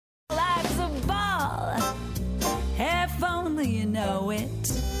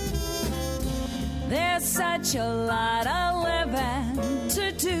There's such a lot of living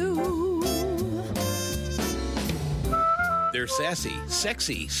to do. They're sassy,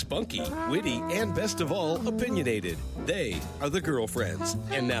 sexy, spunky, witty, and best of all, opinionated. They are the Girlfriends.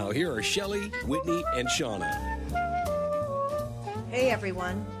 And now here are Shelley, Whitney, and Shauna. Hey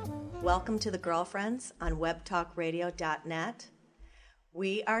everyone, welcome to the Girlfriends on webtalkradio.net.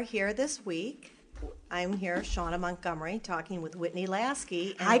 We are here this week. I'm here, Shauna Montgomery, talking with Whitney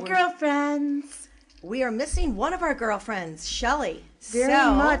Lasky. Hi, girlfriends. We are missing one of our girlfriends, Shelley. Very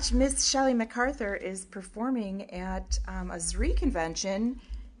much. Miss Shelley MacArthur is performing at a ZRE convention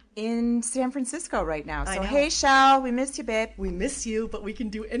in San Francisco right now. So, hey, Shell, we miss you, babe. We miss you, but we can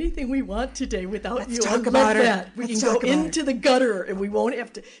do anything we want today without you. Let's talk about her. We can go into the gutter, and we won't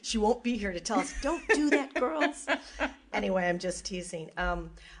have to. She won't be here to tell us, don't do that, girls. Anyway, I'm just teasing.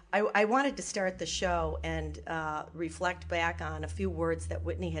 I wanted to start the show and reflect back on a few words that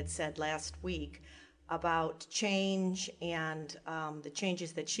Whitney had said last week about change and the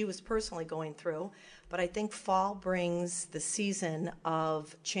changes that she was personally going through. But I think fall brings the season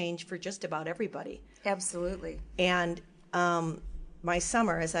of change for just about everybody. Absolutely. And my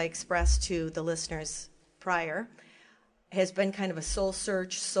summer, as I expressed to the listeners prior, has been kind of a soul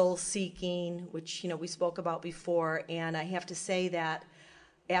search, soul seeking, which, we spoke about before. And I have to say that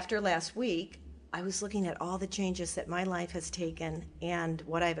after last week, I was looking at all the changes that my life has taken and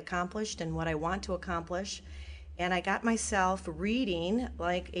what I've accomplished and what I want to accomplish. And I got myself reading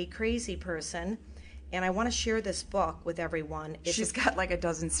like a crazy person. And I want to share this book with everyone. She's got like a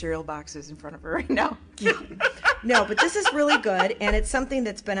dozen cereal boxes in front of her right now. Yeah. No, but this is really good. And it's something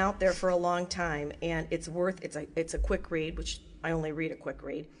that's been out there for a long time. And it's a quick read, which I only read a quick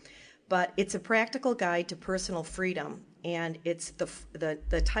read. But it's a practical guide to personal freedom. And it's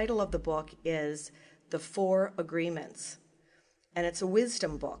the title of the book is The 4 Agreements. And it's a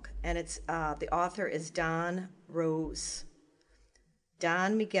wisdom book. And it's the author is Don Rose.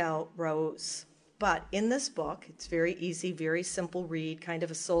 Don Miguel Rose. But in this book, it's very easy, very simple read, kind of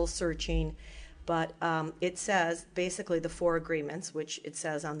a soul searching. But it says basically the 4 agreements, which it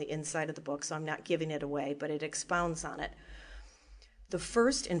says on the inside of the book. So I'm not giving it away, but it expounds on it. The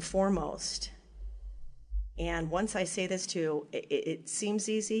first and foremost, and once I say this too, it seems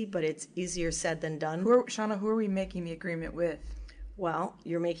easy, but it's easier said than done. Shauna, who are we making the agreement with? Well,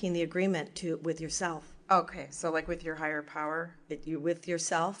 you're making the agreement with yourself. Okay, so like with your higher power? You're with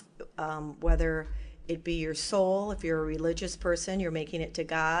yourself, whether it be your soul. If you're a religious person, you're making it to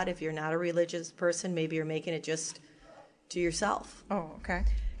God. If you're not a religious person, maybe you're making it just to yourself. Oh, okay.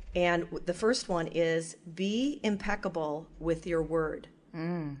 And the first one is be impeccable with your word.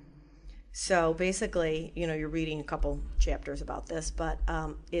 So basically, you're reading a couple chapters about this, but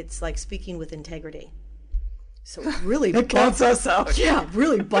it's like speaking with integrity. So it really bums us out. Yeah, it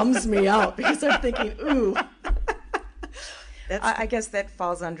really bums me out because I'm thinking, ooh. I guess that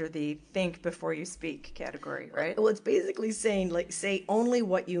falls under the think before you speak category, right? Well, it's basically saying, say only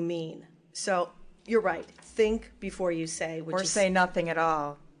what you mean. So you're right. Think before you say. Or say nothing at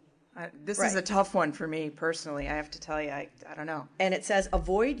all. This Right. is a tough one for me personally. I have to tell you, I don't know. And it says,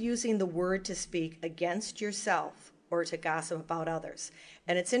 avoid using the word to speak against yourself or to gossip about others.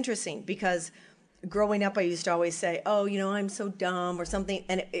 And it's interesting because growing up, I used to always say, oh, I'm so dumb or something.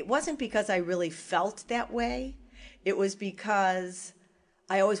 And it wasn't because I really felt that way. It was because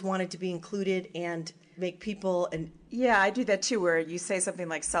I always wanted to be included and make people Yeah, I do that too, where you say something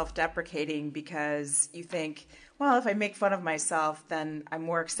like self-deprecating because you think, well, if I make fun of myself, then I'm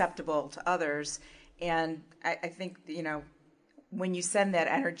more acceptable to others. And I think, when you send that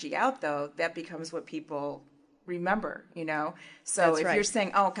energy out, though, that becomes what people remember, So That's if right. you're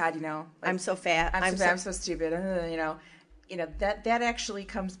saying, oh, God, I'm so fat. I'm so stupid, that actually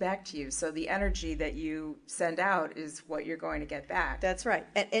comes back to you. So the energy that you send out is what you're going to get back. That's right.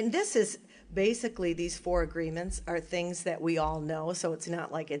 And this is basically, these 4 agreements are things that we all know, so it's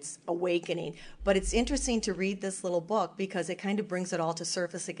not like it's awakening. But it's interesting to read this little book because it kind of brings it all to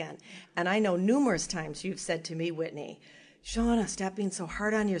surface again. And I know numerous times you've said to me, Whitney, Shauna, stop being so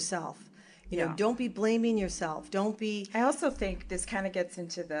hard on yourself. Don't be blaming yourself. Don't be... I also think this kind of gets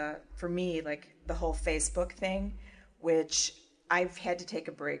into for me, like the whole Facebook thing, which I've had to take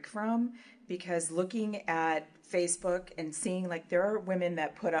a break from because looking at Facebook and seeing like there are women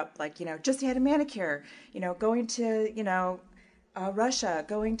that put up like, just had a manicure, going to, Russia,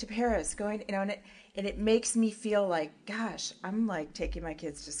 going to Paris, going, and it makes me feel like, gosh, I'm like taking my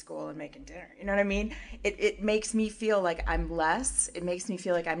kids to school and making dinner. You know what I mean? It makes me feel like I'm less. It makes me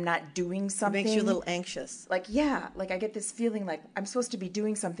feel like I'm not doing something. It makes you a little anxious. Like, yeah, like I get this feeling like I'm supposed to be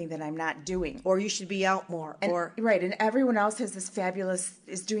doing something that I'm not doing. Or you should be out more. Right, and everyone else has this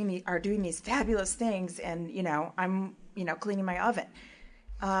are doing these fabulous things, and I'm cleaning my oven.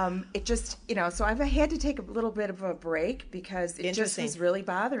 It just so I've had to take a little bit of a break because it just was really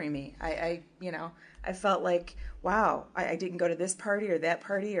bothering me. I felt like, wow, I didn't go to this party or that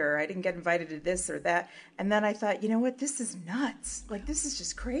party, or I didn't get invited to this or that. And then I thought, you know what, this is nuts. Like, this is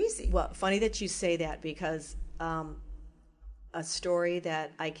just crazy. Well, funny that you say that, because a story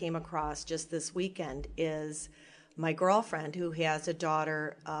that I came across just this weekend is my girlfriend, who has a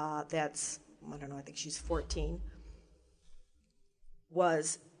daughter that's, I don't know, I think she's 14,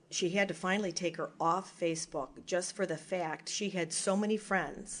 she had to finally take her off Facebook just for the fact she had so many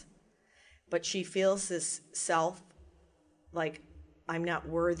friends, but she feels this like I'm not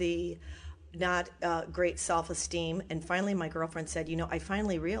worthy, not great self-esteem. And finally my girlfriend said, I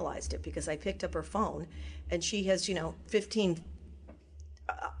finally realized it, because I picked up her phone and she has,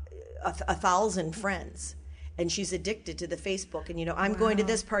 1,000 friends. And she's addicted to the Facebook, and I'm going to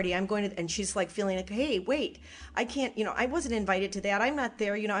this party, and she's like feeling like, hey, wait, I can't, I wasn't invited to that, I'm not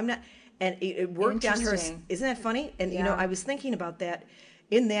there, I'm not, and it worked on her. Isn't that funny? And I was thinking about that.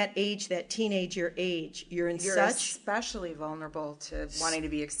 In that age, that teenager age, you're especially vulnerable to wanting to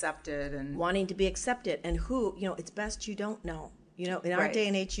be accepted and who, it's best you don't know. In our day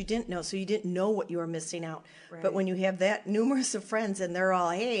and age, you didn't know, so you didn't know what you were missing out. Right. But when you have that numerous of friends, and they're all,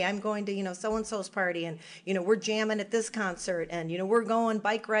 hey, I'm going to, so-and-so's party, and, we're jamming at this concert, and, we're going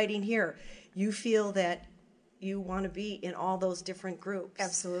bike riding here, you feel that you want to be in all those different groups.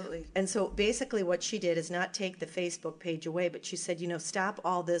 Absolutely. And so basically what she did is not take the Facebook page away, but she said, stop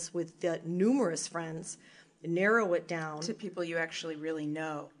all this with the numerous friends, narrow it down. To people you actually really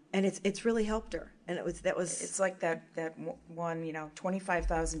know. And it's really helped her. And it's like that one,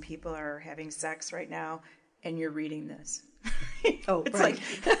 25,000 people are having sex right now, and you're reading this. Oh, it's right.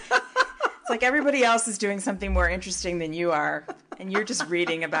 It's like everybody else is doing something more interesting than you are, and you're just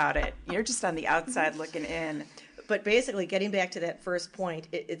reading about it. You're just on the outside looking in. But basically, getting back to that first point,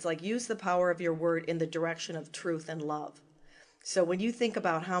 it's like use the power of your word in the direction of truth and love. So when you think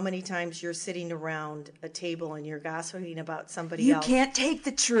about how many times you're sitting around a table and you're gossiping about somebody else, you can't take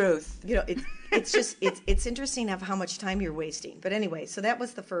the truth. It's interesting how much time you're wasting. But anyway, so that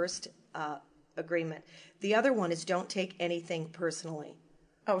was the first agreement. The other one is don't take anything personally.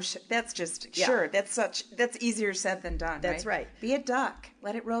 Oh, that's just sure. That's easier said than done. That's right. Be a duck.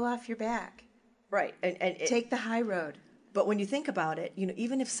 Let it roll off your back. Right, and take the high road. But when you think about it,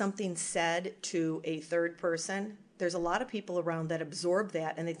 even if something's said to a third person, there's a lot of people around that absorb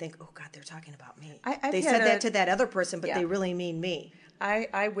that, and they think, oh, God, they're talking about me. They said that to that other person, but they really mean me.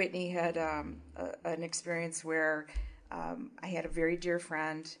 Whitney, had an experience where I had a very dear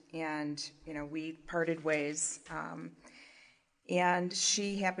friend, and, we parted ways. And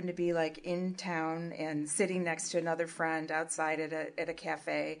she happened to be like in town and sitting next to another friend outside at a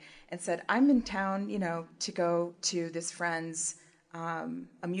cafe, and said, I'm in town, to go to this friend's,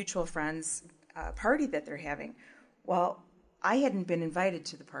 a mutual friend's party that they're having. Well, I hadn't been invited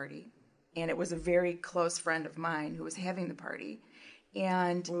to the party, and it was a very close friend of mine who was having the party.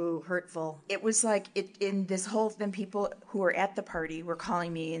 And ooh, hurtful. It was like in this whole thing, people who were at the party were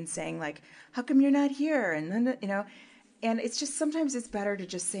calling me and saying like, how come you're not here? And then, and it's just, sometimes it's better to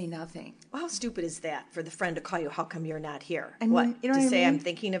just say nothing. Well, how stupid is that for the friend to call you, how come you're not here? I mean, to say I'm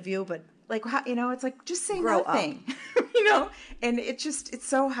thinking of you, but like, it's like, just say grow nothing, and it's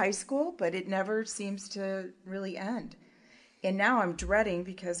so high school, but it never seems to really end. And now I'm dreading,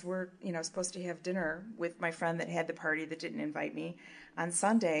 because we're, supposed to have dinner with my friend that had the party that didn't invite me on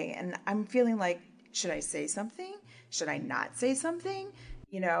Sunday. And I'm feeling like, should I say something? Should I not say something?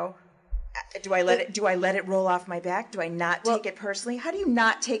 Do I let it roll off my back? Do I not take it personally? How do you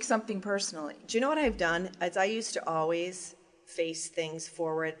not take something personally? Do you know what I've done? Is I used to always face things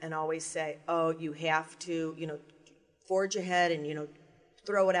forward and always say, oh, you have to, forge ahead and,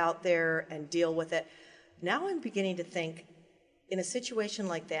 throw it out there and deal with it. Now I'm beginning to think, in a situation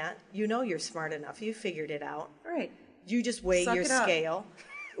like that, you're smart enough. You figured it out. Right. You just weigh your scale.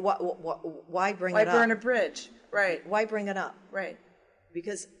 Why bring it up? Why burn a bridge? Right. Why bring it up? Right.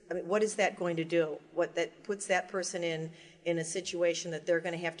 Because, what is that going to do? What that puts that person in a situation that they're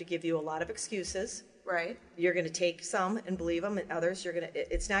going to have to give you a lot of excuses. Right. You're going to take some and believe them, and others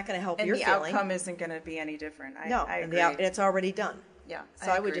it's not going to help your feeling. feeling. And the outcome isn't going to be any different. I agree. And it's already done. Yeah. So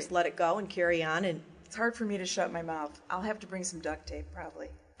I would just let it go and carry on and It's hard for me to shut my mouth. I'll have to bring some duct tape, probably.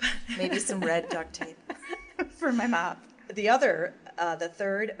 Maybe some red duct tape for my mouth. The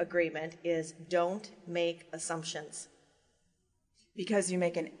third agreement is don't make assumptions. Because you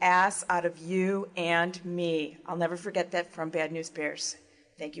make an ass out of you and me. I'll never forget that from Bad News Bears.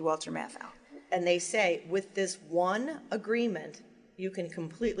 Thank you, Walter Matthau. And they say, with this one agreement, you can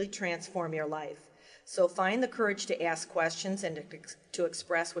completely transform your life. So find the courage to ask questions and to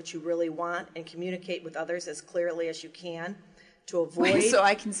express what you really want and communicate with others as clearly as you can to avoid... So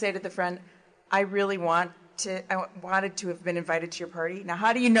I can say to the friend, I wanted to have been invited to your party. Now,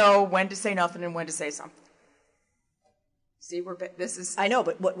 how do you know when to say nothing and when to say something? See, this is... I know,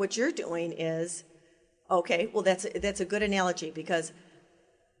 but what you're doing is... Okay, well, that's a good analogy because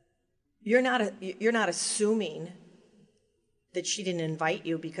you're not assuming that she didn't invite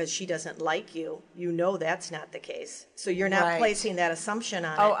you because she doesn't like you. You know that's not the case. So you're not placing that assumption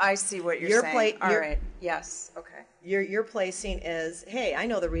on it. Oh, I see what you're saying. All right. Yes. Okay. You're placing is, hey, I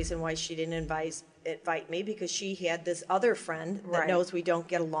know the reason why she didn't invite me because she had this other friend that knows we don't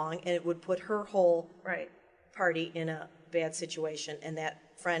get along, and it would put her whole party in a bad situation, and that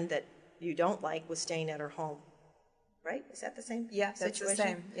friend that you don't like was staying at her home. Right? Is that the same situation? Yeah, that's the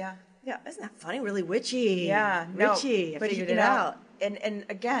same. Yeah. Yeah, isn't that funny? Really witchy. Yeah, witchy. But figured it out. And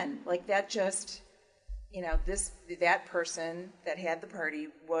again, like that just, that person that had the party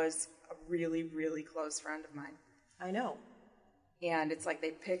was a really, really close friend of mine. I know. And it's like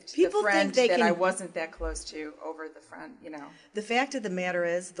they picked People the friend think that I wasn't that close to over the friend, The fact of the matter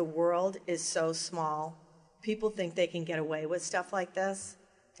is the world is so small. People think they can get away with stuff like this,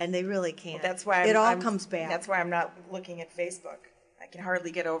 and they really can't. Well, that's why it all comes back. That's why I'm not looking at Facebook. I can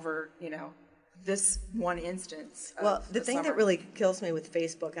hardly get over, this one instance. Well, the thing that really kills me with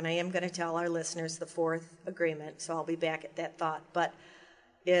Facebook, and I am going to tell our listeners the fourth agreement, so I'll be back at that thought, but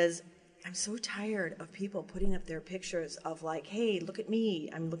is I'm so tired of people putting up their pictures of like, hey, look at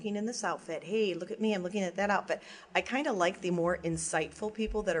me, I'm looking in this outfit. Hey, look at me, I'm looking at that outfit. I kind of like the more insightful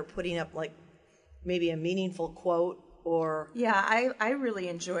people that are putting up like maybe a meaningful quote or... Yeah, I really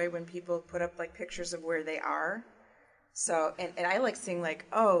enjoy when people put up like pictures of where they are. So, and I like seeing like,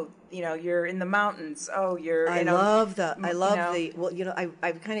 you're in the mountains. Oh, you're, I've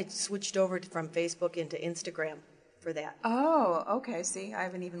kind of switched over from Facebook into Instagram for that. Oh, okay. See, I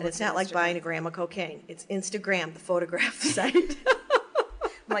haven't even And looked it's not at like Instagram. buying a gram of cocaine. It's Instagram, the photograph site. I'm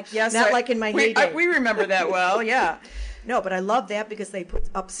like, yes. Not like in my heyday. We remember that well, yeah. No, but I love that because they put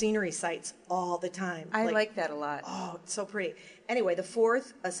up scenery sites all the time. I like that a lot. Oh, it's so pretty. Anyway, the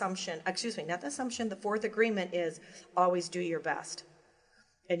fourth the fourth agreement is always do your best.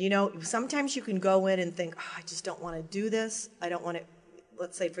 And sometimes you can go in and think, I just don't want to do this. I don't want to,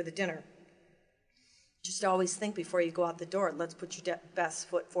 let's say for the dinner. Just always think before you go out the door, let's put your best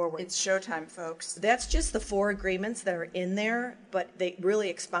foot forward. It's showtime, folks. That's just the 4 agreements that are in there, but they really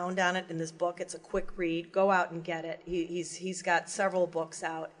expound on it in this book. It's a quick read. Go out and get it. He's got several books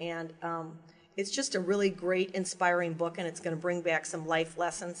out, and it's just a really great, inspiring book, and it's going to bring back some life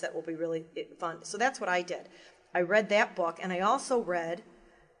lessons that will be really fun. So that's what I did. I read that book, and I also read,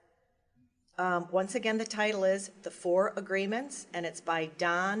 once again, the title is The 4 Agreements, and it's by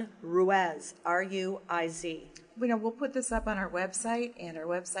Don Ruiz, R-U-I-Z. We'll put this up on our website, and our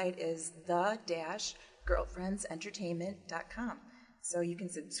website is the-girlfriendsentertainment.com. So you can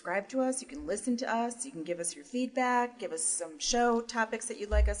subscribe to us, you can listen to us, you can give us your feedback, give us some show topics that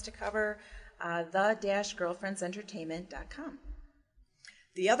you'd like us to cover, the-girlfriendsentertainment.com.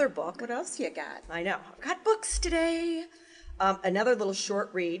 The other book... What else you got? I know. I've got books today. Another little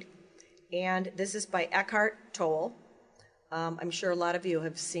short read, and this is by Eckhart Tolle. I'm sure a lot of you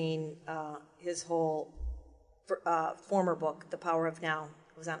have seen his whole former book, The Power of Now.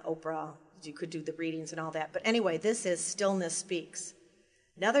 It was on Oprah. You could do the readings and all that. But anyway, this is Stillness Speaks.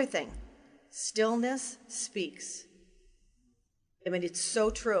 Another thing, stillness speaks. I mean, it's so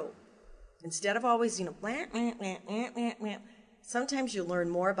true. Instead of always, sometimes you learn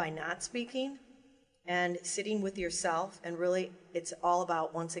more by not speaking and sitting with yourself, and really it's all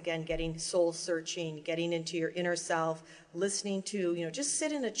about, once again, getting soul searching, getting into your inner self, listening to, just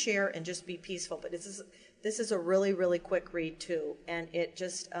sit in a chair and just be peaceful. But this is a really, really quick read too, and it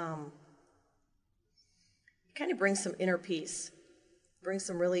just kind of brings some inner peace,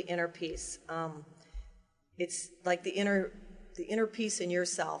 really inner peace. It's like the inner peace in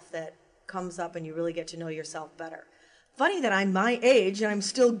yourself that comes up, and you really get to know yourself better. Funny that I'm my age and I'm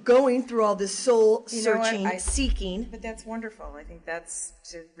still going through all this soul searching, seeking. But that's wonderful. I think that's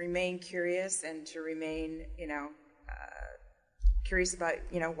to remain curious and to remain, curious about,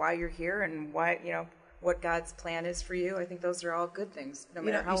 why you're here and why, what God's plan is for you. I think those are all good things, no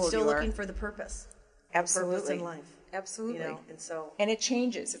matter how old you are. You're still looking for the purpose. Absolutely. purpose in life. Absolutely. You know, and so And it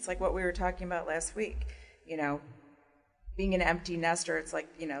changes. It's like what we were talking about last week. You know, being an empty nester, it's like,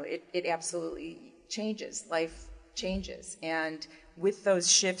 you know, it absolutely changes. Life changes. And with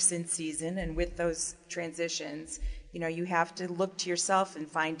those shifts in season and with those transitions, you know, you have to look to yourself and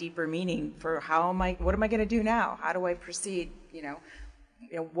find deeper meaning for what am I going to do now? How do I proceed? You know,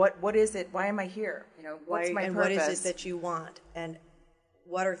 what is it? Why am I here? You know, what's my and purpose? what is it that you want? And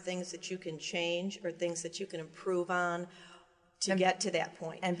what are things that you can change or things that you can improve on to get to that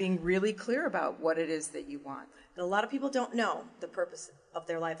point? And being really clear about what it is that you want. And a lot of people don't know the purpose of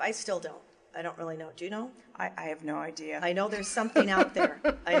their life. I still don't. I don't really know. Do you know? I have no idea. I know there's something out there.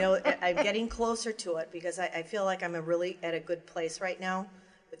 I know I'm getting closer to it because I feel like I'm really at a good place right now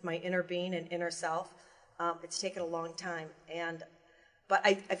with my inner being and inner self. It's taken a long time, but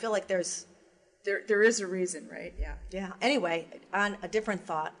I feel like there is a reason, right? Yeah. Yeah. Anyway, on a different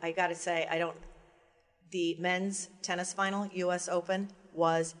thought, I got to say the men's tennis final, U.S. Open,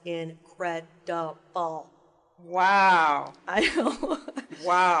 was incredible. Wow. I know.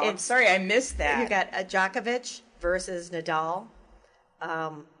 Wow. I'm sorry I missed that. You got Djokovic versus Nadal.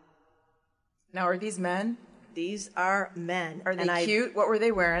 Now, are these men? These are men. Are they cute? What were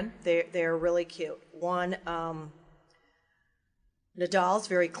they wearing? They're really cute. One, Nadal's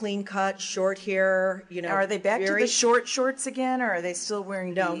very clean cut, short hair. You know, now, are they back to the short shorts again, or are they still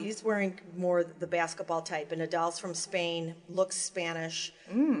wearing? No, he's wearing more the basketball type. And Nadal's from Spain, looks Spanish.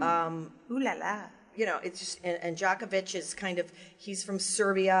 Ooh la la. You know, it's just, and Djokovic is he's from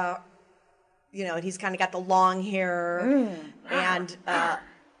Serbia, you know, and he's kind of got the long hair. And,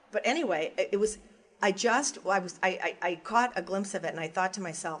 but anyway, I caught a glimpse of it and I thought to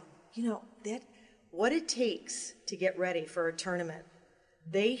myself, you know, what it takes to get ready for a tournament.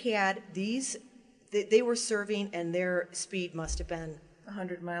 They had they were serving and their speed must have been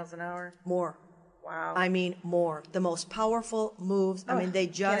 100 miles an hour. More. Wow. I mean, more. The most powerful moves. I mean,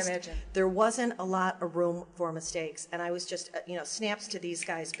 can't imagine. There wasn't a lot of room for mistakes. And I was just, snaps to these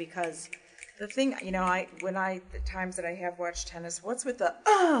guys because. The thing, you know, the times that I have watched tennis, what's with the,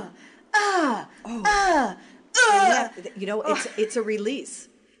 it's a release.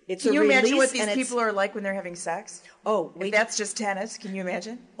 Can you imagine what these people are like when they're having sex? Oh, wait. If that's just tennis, can you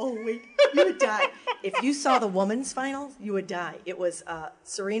imagine? Oh, wait. You would die. If you saw the women's final, you would die. It was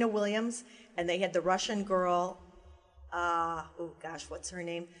Serena Williams, and they had the Russian girl, what's her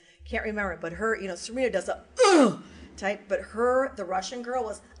name? Can't remember, but her, Serena does a type, but the Russian girl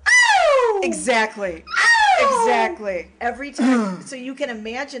was, exactly. Ow! Exactly. Every time. So you can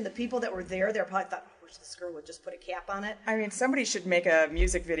imagine the people that were there, they're probably thought, I wish this girl would just put a cap on it. I mean, somebody should make a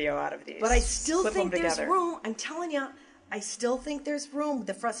music video out of these. But I still think there's together. room. I'm telling you, I still think there's room.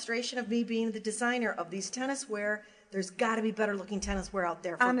 The frustration of me being the designer of these tennis wear, there's got to be better looking tennis wear out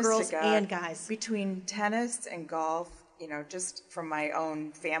there for girls and guys. Between tennis and golf, just from my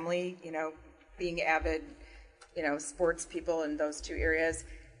own family, being avid, sports people in those two areas,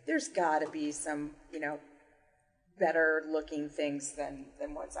 there's got to be some, better looking things than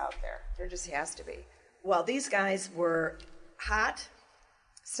what's out there. There just has to be. Well, these guys were hot.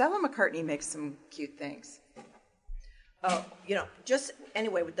 Stella McCartney makes some cute things. Oh, just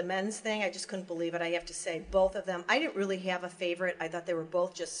anyway, with the men's thing, I just couldn't believe it. I have to say, both of them, I didn't really have a favorite. I thought they were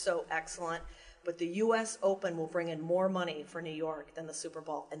both just so excellent. But the U.S. Open will bring in more money for New York than the Super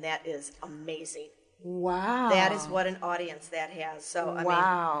Bowl, and that is amazing. Wow. That is what an audience that has. So, I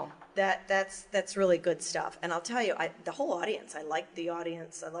mean, that's really good stuff. And I'll tell you, the whole audience, I like the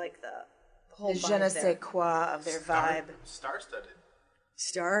audience. I like the whole vibe je ne sais quoi of their vibe. Star-studded.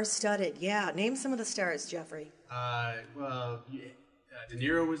 Star-studded, yeah. Name some of the stars, Jeffrey. De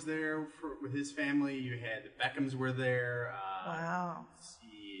Niro was there with his family. You had the Beckhams were there. Wow. Let's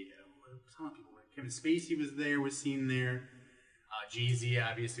see, some people. Kevin Spacey was there. Was seen there. Jeezy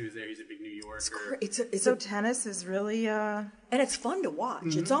obviously was there. He's a big New Yorker. So tennis is really and it's fun to watch.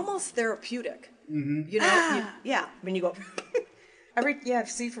 Mm-hmm. It's almost therapeutic. Mm-hmm. When you go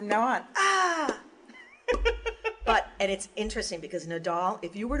see from now on. And it's interesting because Nadal,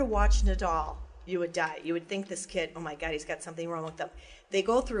 if you were to watch Nadal, you would die. You would think this kid, oh my God, he's got something wrong with them. They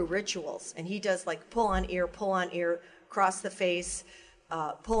go through rituals, and he does like pull on ear, cross the face,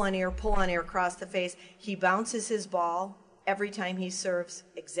 pull on ear, cross the face. He bounces his ball every time he serves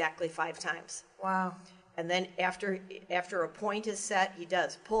exactly 5 times. Wow. And then after a point is set, he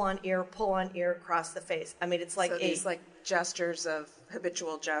does pull on ear, cross the face. I mean, it's like these like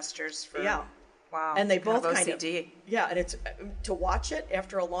habitual gestures for Wow. And they both kind OCD. of and it's to watch it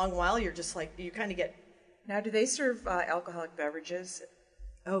after a long while, you're just like you kind of get. Now, do they serve alcoholic beverages?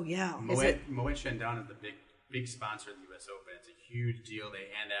 Oh yeah. Moet Chandon is the big sponsor of the U.S. Open. It's a huge deal. They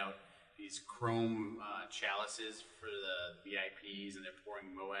hand out these chrome chalices for the VIPs, and they're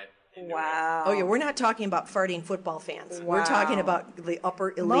pouring Moet into Wow. Oh yeah, we're not talking about farting football fans. We're talking about the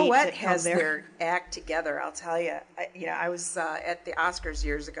upper elite. Moet that come has there. their act together, I'll tell you. I was at the Oscars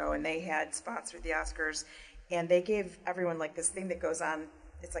years ago, and they had sponsored the Oscars, and they gave everyone like this thing that goes on.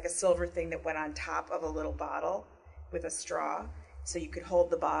 It's like a silver thing that went on top of a little bottle with a straw, so you could hold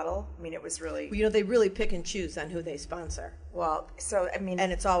the bottle. I mean, it was really You know, they really pick and choose on who they sponsor, well. So I mean,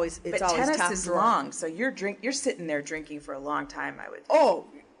 and it's always but always tennis top is drawer. long, so you're sitting there drinking for a long time. I would. Oh,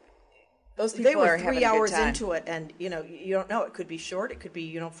 Those people they were are having 3 a good hours time. into it, and you know, you don't know. It could be short. It could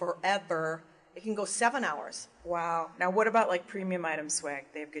be forever. It can go 7 hours. Wow. Now, what about like premium item swag?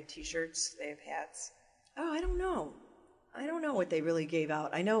 They have good T-shirts. They have hats. Oh, I don't know. I don't know what they really gave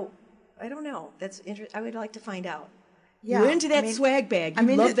out. I don't know. That's interesting. I would like to find out. Yeah, You're into that I mean, swag bag. You I'm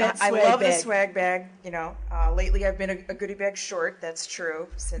into love that I swag love bag. the swag bag. You know, lately I've been a goodie bag short. That's true.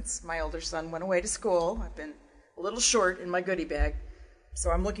 Since my older son went away to school, I've been a little short in my goodie bag.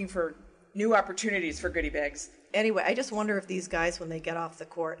 So I'm looking for new opportunities for goodie bags. Anyway, I just wonder if these guys, when they get off the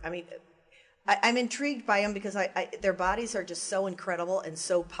court, I mean, I'm intrigued by them because their bodies are just so incredible and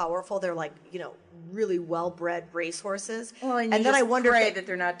so powerful. They're like, really well-bred racehorses. Well, and then just I wonder pray if that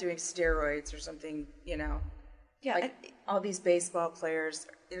they're not doing steroids or something. yeah, Like all these baseball players,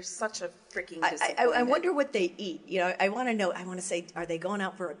 they're such a freaking I disappointment. wonder what they eat. I want to know. I want to say, are they going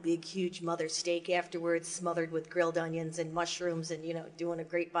out for a big, huge mother steak afterwards, smothered with grilled onions and mushrooms, and doing a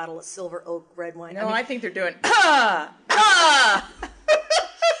great bottle of Silver Oak red wine? No, I think they're doing.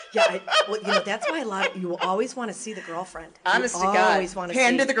 Yeah, that's why you always want to see the girlfriend. Honest to you God, always want to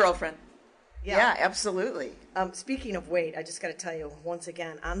hand see to the girlfriend. Yeah. Yeah, absolutely. Speaking of weight, I just got to tell you once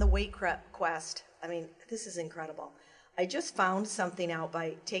again on the weight quest. I mean, this is incredible. I just found something out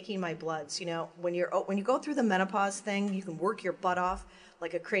by taking my bloods. When you go through the menopause thing, you can work your butt off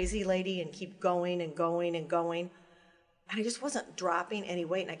like a crazy lady and keep going and going and going. And I just wasn't dropping any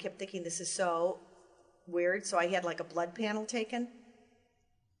weight, and I kept thinking this is so weird. So I had like a blood panel taken,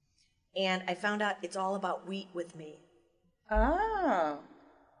 and I found out it's all about wheat with me. Oh.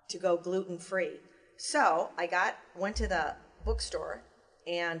 To go gluten-free. So I went to the bookstore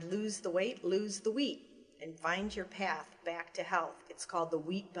and Lose the Weight, Lose the Wheat, and Find Your Path Back to Health. It's called The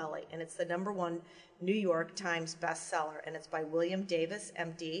Wheat Belly, and it's the #1 New York Times bestseller, and it's by William Davis,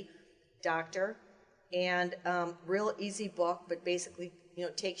 MD, doctor, and real easy book, but basically,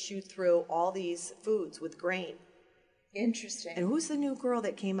 takes you through all these foods with grain. Interesting. And who's the new girl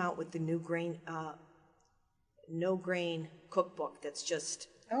that came out with the new grain, no grain cookbook that's just...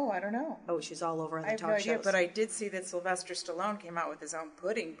 Oh, I don't know. Oh, she's all over on the I have talk no idea, shows. but I did see that Sylvester Stallone came out with his own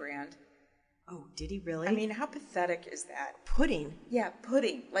pudding brand. Oh, did he really? I mean, how pathetic is that? Pudding. Yeah,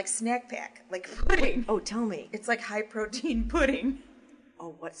 pudding, like snack pack, like pudding. Oh, tell me. It's like high protein pudding.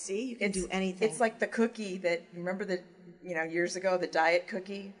 Oh, what? See, you can do anything. It's like the cookie that, remember the, years ago, the diet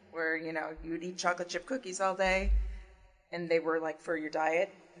cookie, where, you'd eat chocolate chip cookies all day, and they were like for your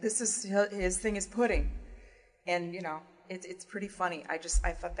diet. His thing is pudding. And, it's pretty funny. I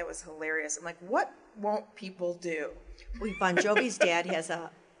thought that was hilarious. I'm like, what won't people do? Well, Bon Jovi's dad has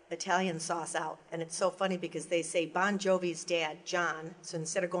a Italian sauce out, and it's so funny because they say Bon Jovi's dad, John. So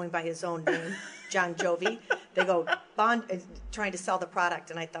instead of going by his own name, John Jovi, they go trying to sell the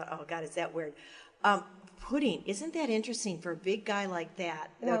product. And I thought, oh God, is that weird? Pudding, isn't that interesting for a big guy like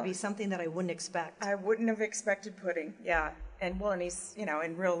that? That would be something that I wouldn't expect. I wouldn't have expected pudding. Yeah, and he's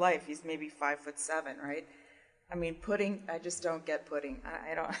in real life he's maybe 5'7", right? I mean, pudding, I just don't get pudding.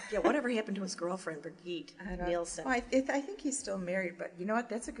 I don't. Yeah, whatever happened to his girlfriend, Brigitte Nielsen? Well, I think he's still married, but you know what?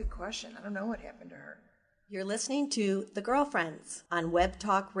 That's a good question. I don't know what happened to her. You're listening to The Girlfriends on Web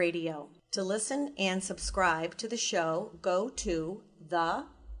Talk Radio. To listen and subscribe to the show, go to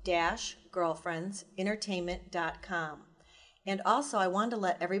the-girlfriendsentertainment.com. And also, I wanted to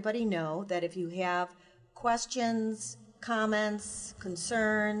let everybody know that if you have questions, comments,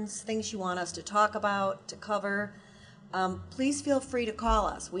 concerns, things you want us to talk about, to cover, please feel free to call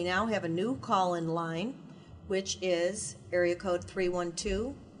us. We now have a new call-in line, which is area code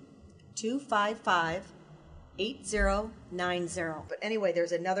 312-255-8090. But anyway,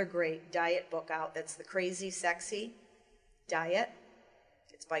 there's another great diet book out that's The Crazy Sexy Diet.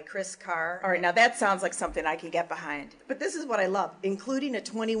 It's by Chris Carr. All right, now that sounds like something I can get behind. But this is what I love, including a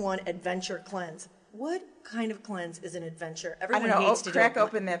 21 adventure cleanse. What kind of cleanse is an adventure? Everyone I don't know. hates to Crack do a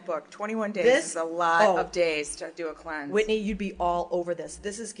open that book. 21 days This- is a lot oh. of days to do a cleanse. Whitney, you'd be all over this.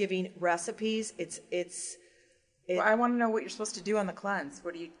 This is giving recipes. Well, I want to know what you're supposed to do on the cleanse.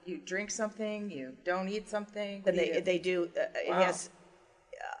 What do you drink something? You don't eat something? And they do. It Wow. has,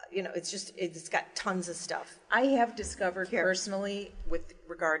 it's got tons of stuff. I have discovered personally with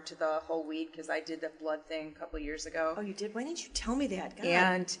regard to the whole wheat, because I did the blood thing a couple of years ago. Oh, you did? Why didn't you tell me that? God,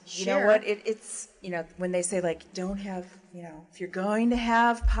 and you know what? It's, when they say, like, don't have, if you're going to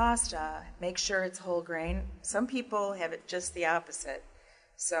have pasta, make sure it's whole grain. Some people have it just the opposite.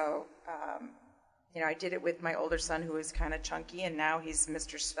 So, I did it with my older son, who was kind of chunky, and now he's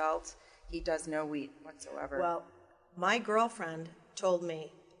Mr. Svelte. He does no wheat whatsoever. Well, my girlfriend told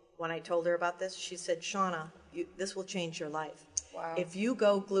me, when I told her about this, she said, Shauna, this will change your life. Wow. If you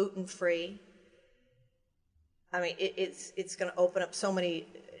go gluten-free, I mean, it's going to open up so many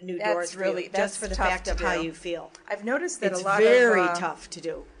new doors for you, just for the fact of how you feel. I've noticed that it's a lot very of tough to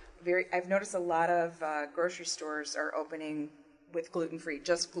do. I've noticed a lot of grocery stores are opening with gluten-free,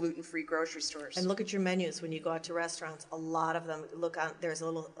 just gluten-free grocery stores. And look at your menus when you go out to restaurants. A lot of them there's a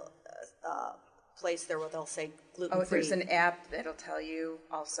little place there where they'll say gluten-free. Oh, there's an app that'll tell you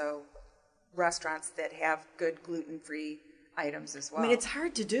also restaurants that have good gluten-free items as well. I mean, it's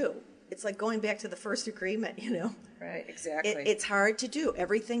hard to do. It's like going back to the first agreement, Right, exactly. It's hard to do.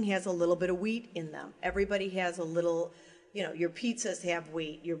 Everything has a little bit of wheat in them. Everybody has a little, your pizzas have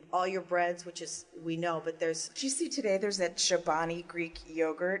wheat, all your breads, which is, we know, but there's... Did you see today there's that Chobani Greek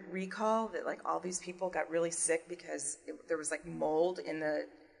yogurt recall that, like, all these people got really sick because there was, like, mold in the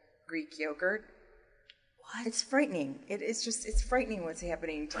Greek yogurt? What? It's frightening. It's frightening what's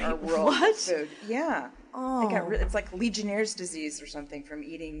happening to our world of food. Yeah. Oh. It's like Legionnaire's disease or something from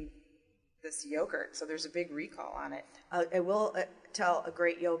eating this yogurt. So there's a big recall on it. I will tell a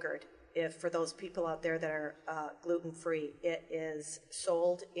great yogurt. If for those people out there that are gluten-free, it is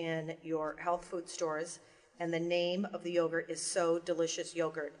sold in your health food stores, and the name of the yogurt is So Delicious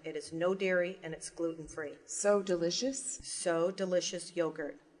Yogurt. It is no dairy, and it's gluten-free. So Delicious? So Delicious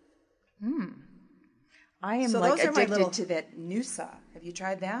Yogurt. I am addicted to that Noosa. Have you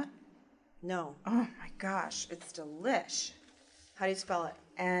tried that? No. Oh my gosh, it's delish. How do you spell it?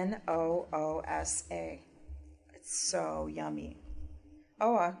 Noosa. It's so yummy.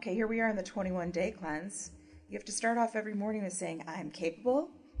 Oh, okay, here we are in the 21-day cleanse. You have to start off every morning with saying, I am capable,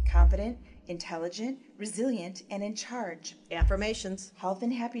 confident, intelligent, resilient, and in charge. Affirmations. Health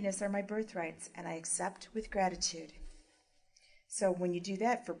and happiness are my birthrights, and I accept with gratitude. So when you do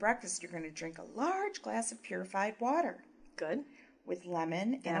that for breakfast, you're going to drink a large glass of purified water. Good. With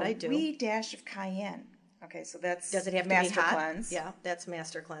lemon and a wee dash of cayenne. Okay, so that's Does it have Master to be hot? Cleanse. Yeah, that's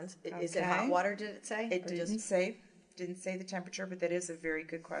Master Cleanse. Okay. Is it hot water, did it say? It didn't say the temperature, but that is a very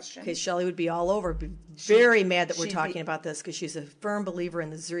good question. Okay, Shelley would be all over, very mad that we're talking about this, because she's a firm believer in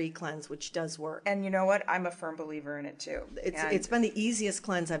the Zri cleanse, which does work. And you know what? I'm a firm believer in it too. It's been the easiest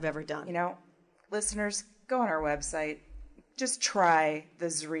cleanse I've ever done. Listeners, go on our website. Just try the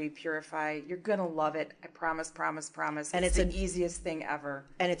Zri Purify. You're going to love it. I promise. And it's the easiest thing ever.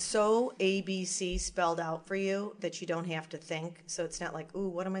 And it's so ABC spelled out for you that you don't have to think. So it's not like, ooh,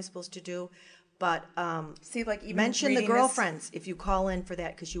 what am I supposed to do? But see, like, even mention the girlfriends if you call in for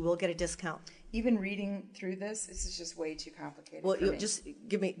that, because you will get a discount. Even reading through this is just way too complicated. Well, just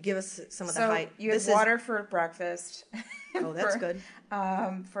give us some of the height. You have water for breakfast. Oh, that's good.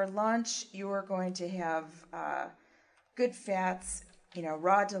 For lunch, you are going to have good fats,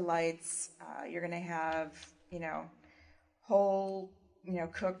 raw delights. You're going to have, whole,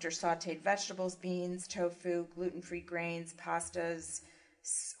 cooked or sautéed vegetables, beans, tofu, gluten-free grains, pastas,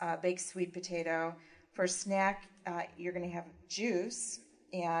 baked sweet potato. For snack, you're going to have juice,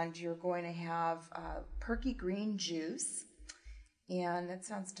 and you're going to have perky green juice. And that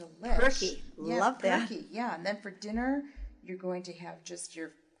sounds delicious. Perky. Love that. Perky, yeah. And then for dinner, you're going to have just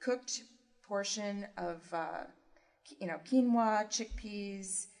your cooked portion of quinoa,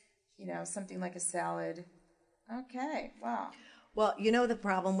 chickpeas, something like a salad. Okay, wow. Well, the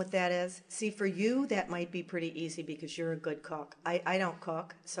problem with that is, see, for you, that might be pretty easy because you're a good cook. I don't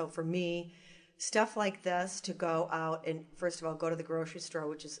cook. So for me, stuff like this, to go out and, first of all, go to the grocery store,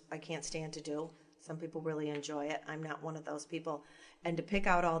 which is I can't stand to do. Some people really enjoy it. I'm not one of those people. And to pick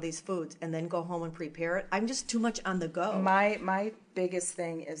out all these foods and then go home and prepare it, I'm just too much on the go. My biggest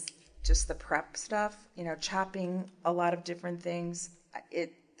thing is just the prep stuff, chopping a lot of different things.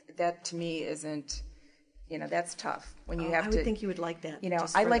 That to me isn't, that's tough when you have to. I would think you would like that.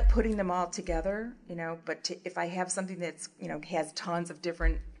 I like putting them all together, but if I have something that's, has tons of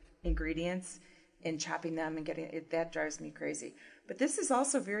different ingredients and chopping them and getting it, that drives me crazy. But this is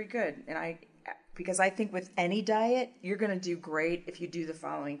also very good. And because I think with any diet, you're going to do great if you do the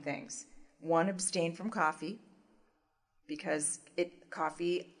following things. 1, abstain from coffee, because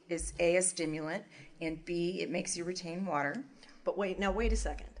coffee is a stimulant, and B, it makes you retain water. But wait a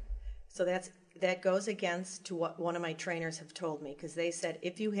second. So that's that goes against to what one of my trainers have told me, because they said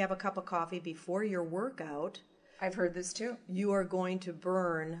if you have a cup of coffee before your workout, I've heard this too. you are going to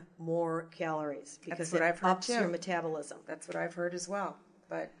burn more calories because That's what I've it heard ups too. your metabolism. That's what I've heard as well.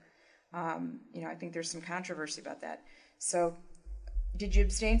 But, I think there's some controversy about that. So, did you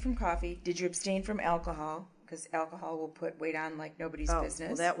abstain from coffee? Did you abstain from alcohol? Because alcohol will put weight on like nobody's business.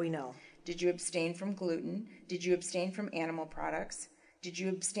 Well, that we know. Did you abstain from gluten? Did you abstain from animal products? Did you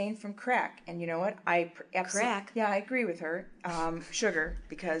abstain from crack? And you know what? Crack? Yeah, I agree with her. Sugar,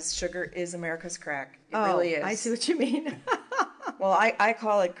 because sugar is America's crack. It Oh, really is. I see what you mean. Well, I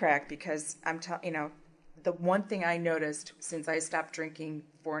call it crack because the one thing I noticed since I stopped drinking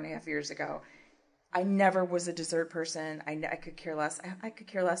 4.5 years ago, I never was a dessert person. I could care less. I could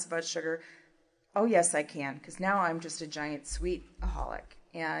care less about sugar. Oh, yes, I can, because now I'm just a giant sweet-aholic.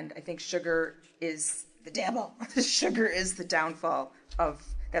 And I think sugar is the devil. Sugar is the downfall of,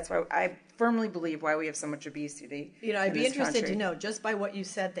 that's why I firmly believe why we have so much obesity. I'd be interested to know, just by what you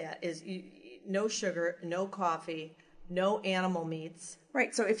said, that is no sugar, no coffee, no animal meats.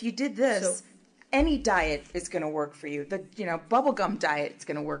 Right, so if you did this, any diet is going to work for you. The bubblegum diet is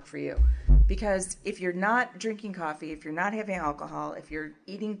going to work for you. Because if you're not drinking coffee, if you're not having alcohol, if you're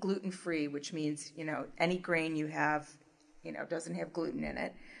eating gluten-free, which means, any grain you have, doesn't have gluten in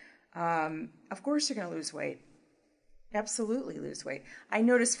it, of course you're going to lose weight. Absolutely lose weight. I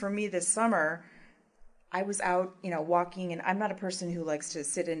noticed for me this summer, I was out, walking, and I'm not a person who likes to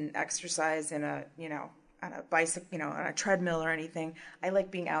sit and exercise in a, on a bicycle, on a treadmill or anything. I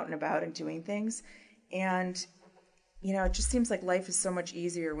like being out and about and doing things. And, it just seems like life is so much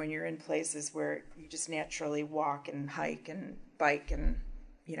easier when you're in places where you just naturally walk and hike and bike and,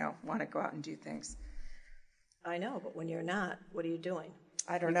 want to go out and do things. I know, but when you're not, what are you doing?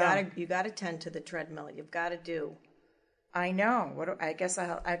 I don't know. You got to tend to the treadmill. You've got to do. I know. I guess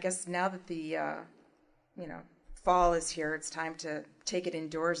now that the fall is here, it's time to take it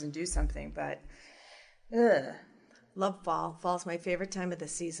indoors and do something. But Love fall. Fall's my favorite time of the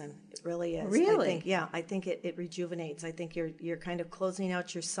season. It really is. Really? I think it rejuvenates. I think you're kind of closing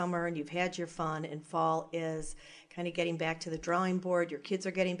out your summer and you've had your fun, and fall is kind of getting back to the drawing board. Your kids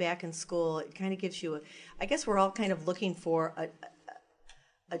are getting back in school. It kind of gives you I guess we're all kind of looking for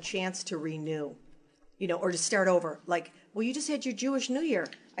a chance to renew, or to start over. Like, well, you just had your Jewish New Year.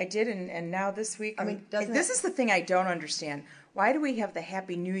 I did, and now this week, this is the thing I don't understand. Why do we have the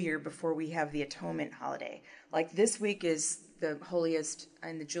Happy New Year before we have the Atonement holiday? Like, this week is the holiest,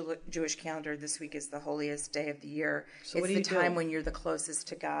 in the Jewish calendar, this week is the holiest day of the year. So it's what do you the time do? when you're the closest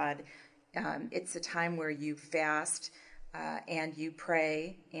to God. It's a time where you fast and you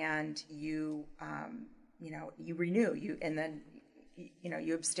pray and you renew.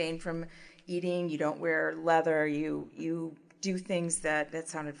 You abstain from eating. You don't wear leather. You do things that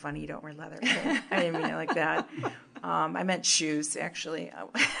sounded funny. You don't wear leather. I didn't mean it like that. I meant shoes, actually.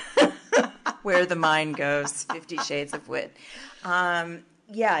 Where the mind goes, 50 Shades of Wit. You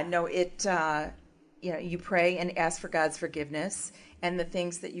pray and ask for God's forgiveness, and the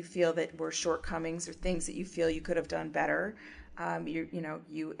things that you feel that were shortcomings or things that you feel you could have done better.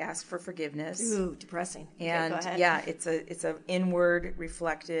 You ask for forgiveness. Ooh, depressing. And okay, go ahead. it's a inward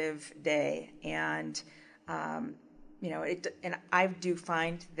reflective day, and and I do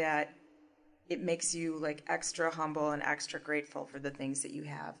find that it makes you like extra humble and extra grateful for the things that you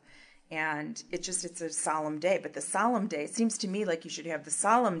have. And it's a solemn day. But the solemn day, it seems to me like you should have the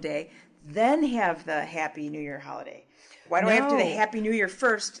solemn day, then have the Happy New Year holiday. Why do I have to do the Happy New Year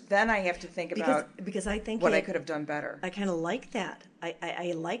first? Then I have to think about because I think what I could have done better. I kind of like that.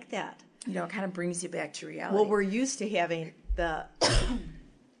 I like that. It kind of brings you back to reality. Well, we're used to having the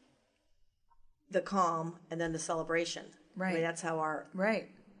calm and then the celebration. Right. I mean, that's how our right.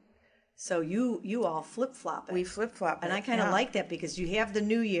 So you all flip-flop it. We flip-flop it. And I kind of like that because you have the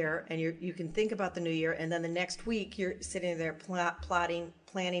new year and you can think about the new year, and then the next week you're sitting there plotting,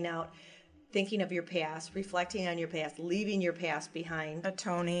 planning out, thinking of your past, reflecting on your past, leaving your past behind.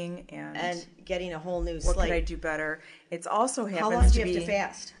 Atoning and getting a whole new what slate. could I do better? It's also happens How long do to you have be to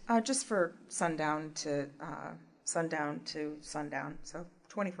fast? Just for sundown to sundown, so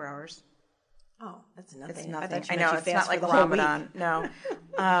 24 hours. Oh, that's nothing. It's nothing. thought you I meant know you it's fast not like for the whole Ramadan. week. No,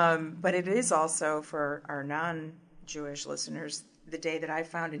 but it is also for our non-Jewish listeners the day that I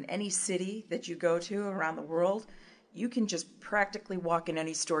found in any city that you go to around the world, you can just practically walk in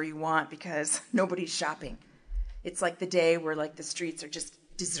any store you want because nobody's shopping. It's like the day where like the streets are just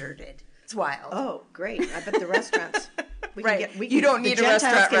deserted. It's wild. Oh, great! I bet the restaurants. You don't need a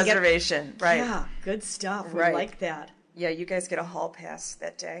restaurant reservation. Right. Yeah, good stuff. We Right. like that. Yeah, you guys get a hall pass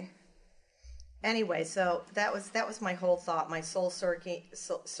that day. Anyway, so that was my whole thought, my soul searching.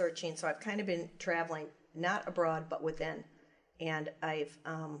 So I've kind of been traveling, not abroad, but within. And I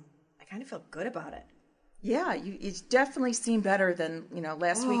kind of feel good about it. Yeah, you definitely seem better than,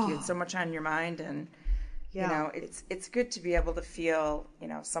 last week. You had so much on your mind, and it's good to be able to feel,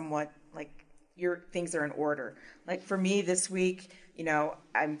 somewhat like your things are in order. Like for me this week,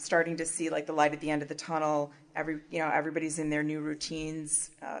 I'm starting to see like the light at the end of the tunnel. Everybody's in their new routines,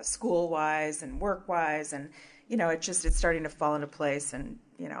 school wise and work wise, and it's starting to fall into place, and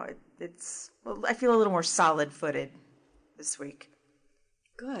I feel a little more solid footed this week.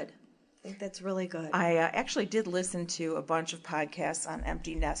 Good. I think that's really good. I actually did listen to a bunch of podcasts on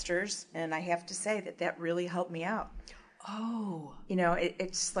empty nesters, and I have to say that really helped me out. Oh.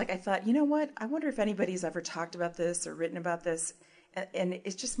 It's like I thought, you know what? I wonder if anybody's ever talked about this or written about this, and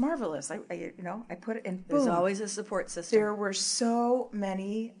it's just marvelous. I put it in. Boom. There's always a support system. There were so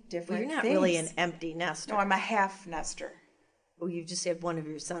many different. You're not things. really an empty nester. No, I'm a half nester. Well, you just had one of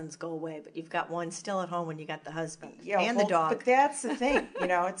your sons go away, but you've got one still at home when you got the husband the dog. But that's the thing,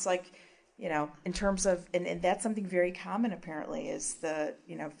 it's like, in terms of, and that's something very common apparently, is the,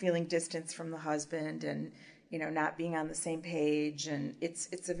 feeling distance from the husband and, not being on the same page, and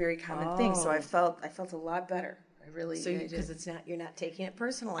it's a very common thing. So I felt a lot better. I really. So because you're not taking it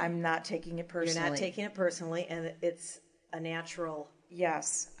personally. I'm not taking it personally. You're not taking it personally, and it's a natural.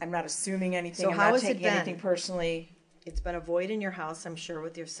 Yes, I'm not assuming anything. So I'm how not has taking it been? anything personally. It's been a void in your house, I'm sure,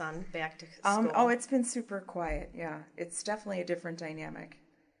 with your son back to school. Oh, it's been super quiet. Yeah, it's definitely a different dynamic.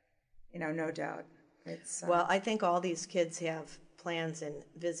 No doubt. It's well, I think all these kids have plans in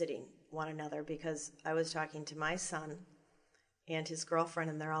visiting one another, because I was talking to my son and his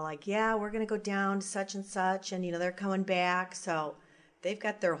girlfriend, and they're all like, "Yeah, we're going to go down to such and such, and they're coming back." So they've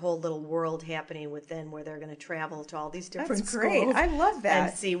got their whole little world happening within, where they're going to travel to all these different That's great. schools. I love that.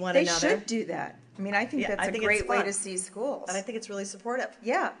 And see one they another. They should do that. I mean, I think that's a great way to see schools. And I think it's really supportive.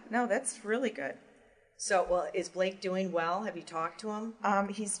 Yeah, no, that's really good. So, well, is Blake doing well? Have you talked to him?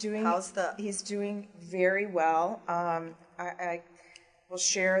 He's doing. He's doing very well. I will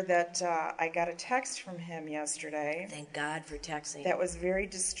share that I got a text from him yesterday. Thank God for texting. That was very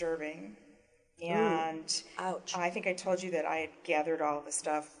disturbing. And ooh, ouch. I think I told you that I had gathered all the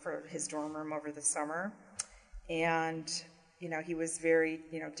stuff for his dorm room over the summer. And, he was very,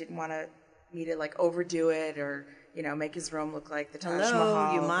 didn't want me to like overdo it or, make his room look like the Taj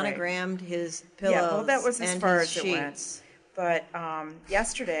Mahal. You monogrammed his pillows. Yeah, well, that was as far as sheets. It went. But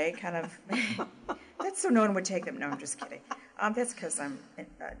yesterday, kind of, that's so no one would take them. No, I'm just kidding. That's because I'm a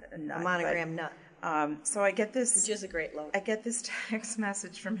nut. A monogram nut. So I get this. Which is a great look. I get this text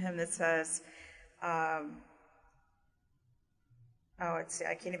message from him that says, I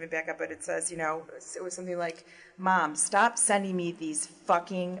can't even back up, but it says, it was something like, "Mom, stop sending me these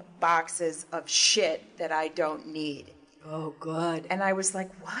fucking boxes of shit that I don't need." Oh, good. And I was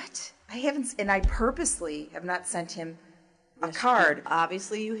like, what? I purposely have not sent him a card.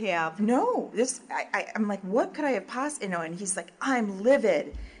 Obviously you have. No, I'm like, what could I have possibly, and he's like, "I'm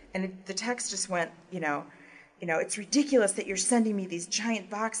livid." And the text just went, "It's ridiculous that you're sending me these giant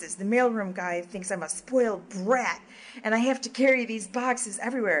boxes. The mailroom guy thinks I'm a spoiled brat, and I have to carry these boxes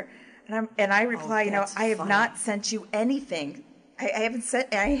everywhere." And I reply, "I have not sent you anything. I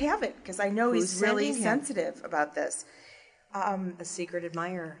haven't, because I know he's really sensitive about this." A secret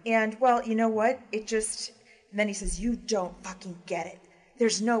admirer. And well, you know what? And then he says, "You don't fucking get it.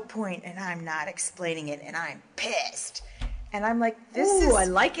 There's no point, and I'm not explaining it, and I'm pissed." And I'm like, I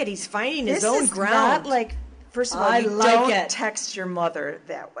like it. He's finding his own ground. Not like, first of all, you don't text your mother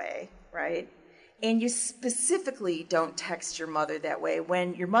that way, right? And you specifically don't text your mother that way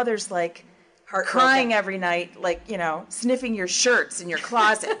when your mother's like crying every night, like, sniffing your shirts in your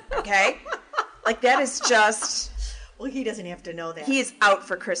closet, okay? Like, that is just... Well, he doesn't have to know that. He is out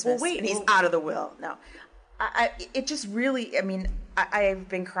for Christmas, and he's out of the will. No. It just really, I've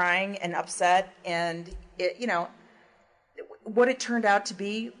been crying and upset, and, what it turned out to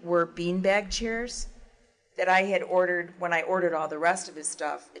be were beanbag chairs that I had ordered when I ordered all the rest of his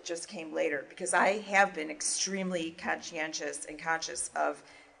stuff. It just came later, because I have been extremely conscientious and conscious of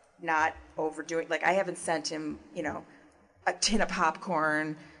not overdoing. Like, I haven't sent him, a tin of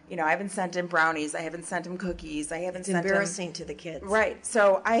popcorn. I haven't sent him brownies. I haven't sent him cookies. I haven't sent him... It's embarrassing to the kids. Right.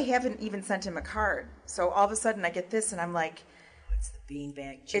 So I haven't even sent him a card. So all of a sudden I get this, and I'm like... It's the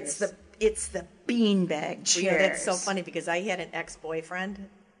beanbag chairs. It's the beanbag chairs. Well, that's so funny, because I had an ex-boyfriend.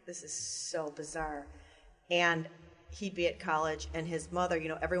 This is so bizarre. And he'd be at college, and his mother,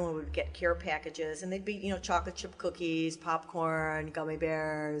 everyone would get care packages, and they'd be, chocolate chip cookies, popcorn, gummy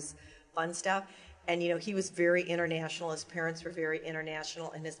bears, fun stuff. And, he was very international. His parents were very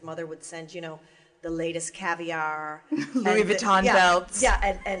international, and his mother would send, the latest caviar. Louis Vuitton yeah, belts.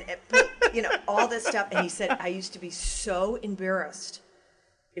 Yeah, and all this stuff. And he said, I used to be so embarrassed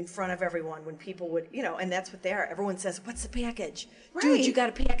in front of everyone when people would, and that's what they are. Everyone says, what's the package? Right. Dude, you got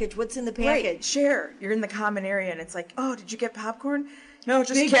a package. What's in the package? Right, share. You're in the common area, and it's like, oh, did you get popcorn? No,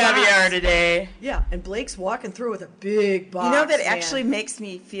 just Big caviar box. today. Yeah, and Blake's walking through with a big box. That man. actually makes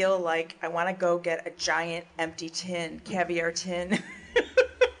me feel like I want to go get a giant empty caviar tin.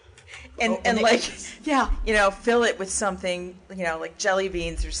 and like, fill it with something, like jelly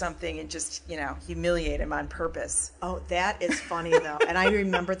beans or something, and just, humiliate him on purpose. Oh, that is funny, though. And I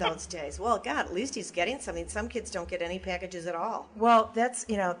remember those days. Well, God, at least he's getting something. Some kids don't get any packages at all. Well, that's,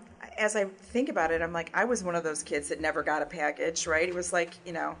 as I think about it, I'm like, I was one of those kids that never got a package, right? It was like,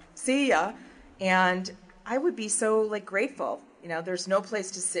 see ya. And I would be so, like, grateful. There's no place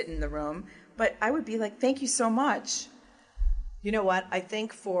to sit in the room. But I would be like, thank you so much. You know what? I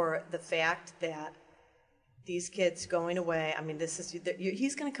think for the fact that these kids going away, I mean,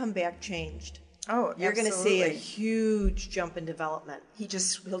 he's going to come back changed. Oh, you're going to see a huge jump in development. He'll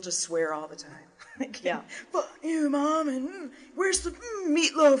just swear all the time. Yeah. Fuck you, Mom, and where's the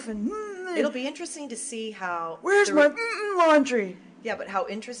meatloaf? And it'll be interesting to see how. Where's my laundry? Yeah, but how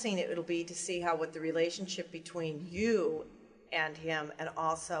interesting it'll be to see what the relationship between you and him, and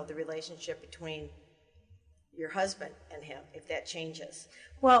also the relationship between your husband and him, if that changes.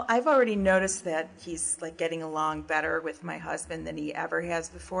 Well, I've already noticed that he's like getting along better with my husband than he ever has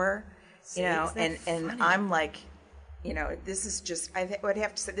before. See, and I'm like, this is just, I would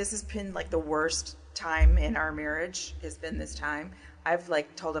have to say, this has been like the worst time in our marriage, has been this time. I've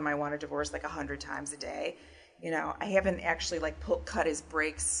like told him I want a divorce like 100 times a day. I haven't actually like cut his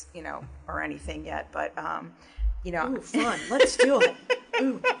brakes, or anything yet, but, Ooh, fun. Let's do it.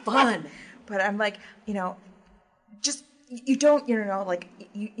 Ooh, fun. But I'm like, just, you don't,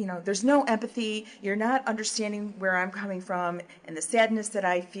 there's no empathy. You're not understanding where I'm coming from and the sadness that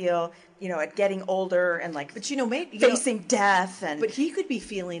I feel, at getting older and like, but maybe facing death. And but he could be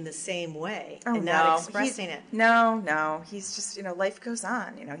feeling the same way and no, not expressing it. No, he's just, life goes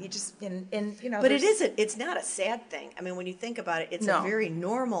on. He just, But it's not a sad thing. I mean, when you think about it, it's a very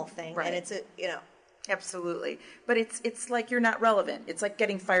normal thing, right. And it's Absolutely, but it's like you're not relevant. It's like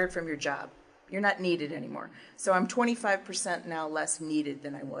getting fired from your job. You're not needed anymore. So I'm 25% now less needed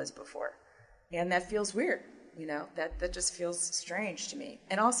than I was before. And that feels weird, that just feels strange to me.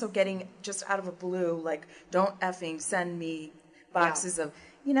 And also getting just out of a blue, like, don't effing send me boxes of,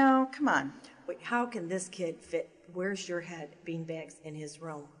 come on. Wait, how can this kid fit, where's your head, beanbags in his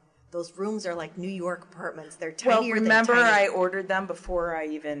room? Those rooms are like New York apartments. They're tinier than remember tiny. I ordered them before I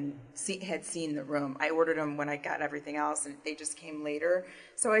even had seen the room. I ordered them when I got everything else, and they just came later.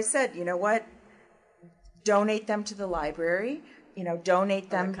 So I said, you know what? Donate them to the library. Donate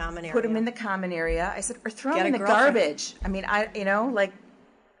them. Put them in the common area. I said, or throw them in the garbage. I mean,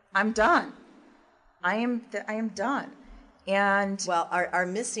 I'm done. I am done. And well, our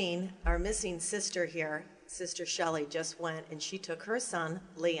missing sister here. Sister Shelley just went, and she took her son,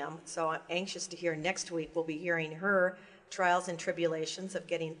 Liam. So I'm anxious to hear next week. We'll be hearing her trials and tribulations of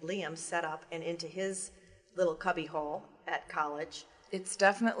getting Liam set up and into his little cubbyhole at college. It's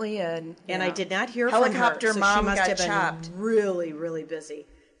definitely I did not hear helicopter from her. So mom she must got have chopped. Been really, really busy.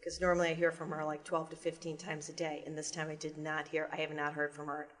 Because normally I hear from her like 12 to 15 times a day, and this time I have not heard from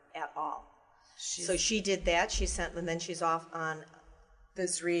her at all. So she did that. She sent, and then she's off on the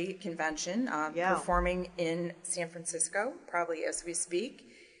ZRI convention, performing in San Francisco, probably as we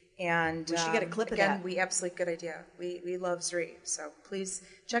speak. And we should get a clip of that. We absolutely, good idea. We love ZRI. So please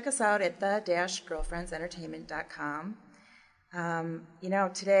check us out at the-girlfriendsentertainment.com.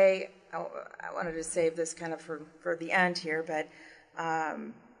 Today, I wanted to save this kind of for the end here, but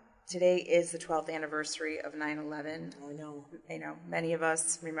today is the 12th anniversary of 9/11. I know. Many of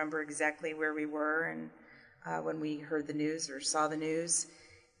us remember exactly where we were and when we heard the news or saw the news.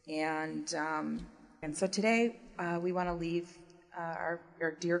 And so today we want to leave our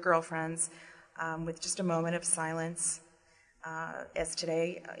dear girlfriends with just a moment of silence as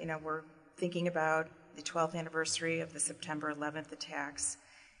today, we're thinking about the 12th anniversary of the September 11th attacks,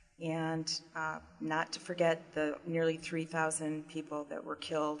 and not to forget the nearly 3,000 people that were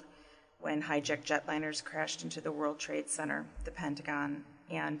killed when hijacked jetliners crashed into the World Trade Center, the Pentagon,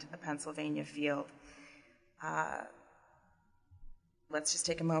 and a Pennsylvania field. Let's just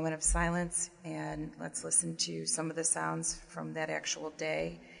take a moment of silence and let's listen to some of the sounds from that actual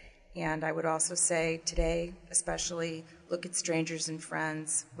day. And I would also say today, especially, look at strangers and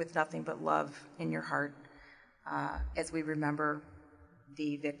friends with nothing but love in your heart as we remember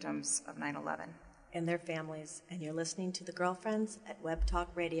the victims of 9/11. and their families, and you're listening to The Girlfriends at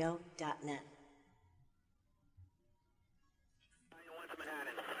webtalkradio.net.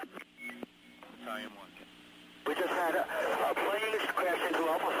 We just had a plane crash into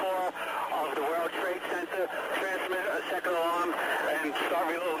Alpha 4 of the World Trade Center, transmit a second alarm, and start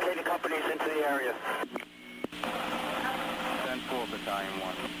relocating companies into the area. 10-4, Battalion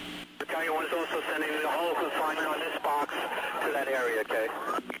 1. Battalion 1 is also sending the whole confinement on this box to that area, okay?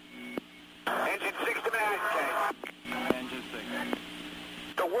 Engine 6 to man, okay? Engine 6.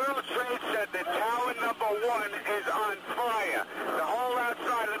 The World Trade Center, tower number 1 is on fire. The whole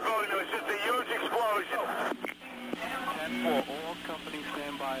outside of the building, there was just a huge explosion. 10-4, all companies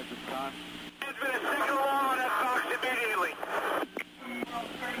stand by at this time. There's been a second alarm on that box immediately.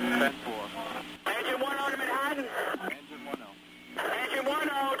 10-4.